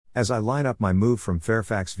As I line up my move from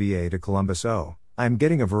Fairfax, VA to Columbus, I am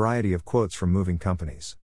getting a variety of quotes from moving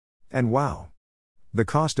companies. And wow! The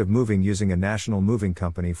cost of moving using a national moving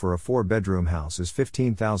company for a 4-bedroom house is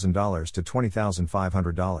 $15,000 to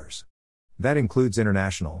 $20,500. That includes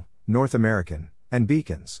international, North American, and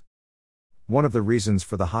beacons. One of the reasons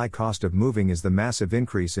for the high cost of moving is the massive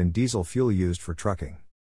increase in diesel fuel used for trucking.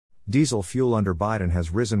 Diesel fuel under Biden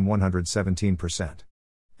has risen 117%.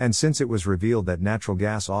 And since it was revealed that natural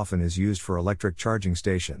gas often is used for electric charging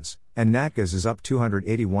stations, and natgas is up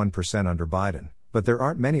 281% under Biden, but there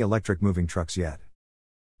aren't many electric moving trucks yet.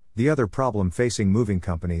 The other problem facing moving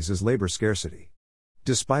companies is labor scarcity.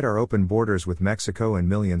 Despite our open borders with Mexico and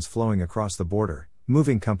millions flowing across the border,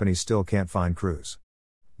 moving companies still can't find crews.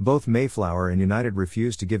 Both Mayflower and United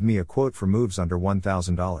refuse to give me a quote for moves under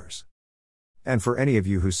 $1,000. And for any of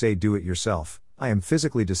you who say do it yourself, I am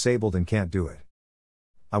physically disabled and can't do it.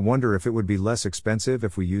 I wonder if it would be less expensive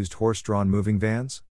if we used horse-drawn moving vans?